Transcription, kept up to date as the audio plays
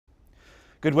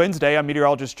Good Wednesday. I'm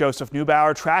meteorologist Joseph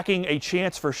Neubauer, tracking a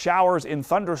chance for showers and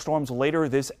thunderstorms later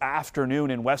this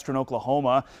afternoon in western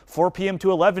Oklahoma. 4 p.m.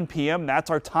 to 11 p.m. That's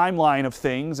our timeline of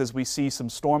things as we see some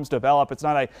storms develop. It's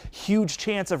not a huge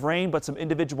chance of rain, but some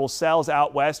individual cells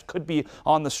out west could be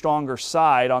on the stronger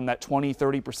side on that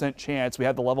 20-30% chance. We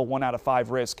have the level 1 out of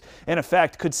 5 risk. In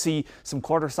effect, could see some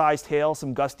quarter-sized hail,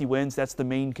 some gusty winds. That's the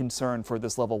main concern for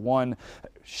this level 1,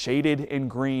 shaded in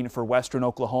green for western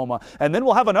Oklahoma. And then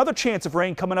we'll have another chance of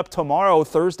rain coming up tomorrow,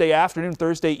 Thursday afternoon,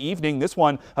 Thursday evening. This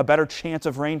one, a better chance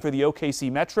of rain for the OKC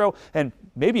Metro and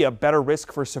maybe a better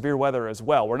risk for severe weather as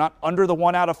well. We're not under the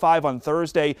 1 out of 5 on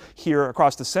Thursday here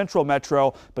across the central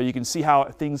metro, but you can see how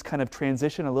things kind of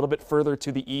transition a little bit further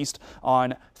to the east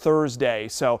on Thursday.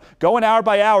 So going hour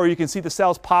by hour, you can see the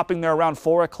cells popping there around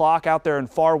 4 o'clock out there in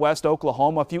far west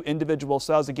Oklahoma. A few individual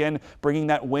cells again bringing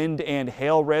that wind and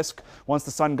hail risk. Once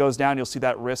the sun goes down, you'll see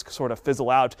that risk sort of fizzle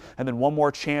out. And then one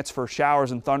more chance for showers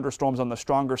and thunderstorms on the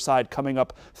stronger side coming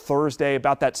up Thursday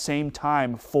about that same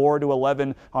time, 4 to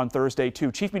 11 on Thursday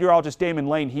too. Chief Meteorologist Damon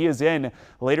Lane, he is in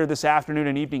later this afternoon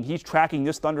and evening. He's tracking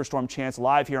this thunderstorm chance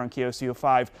live here on KOCO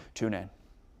 5. Tune in.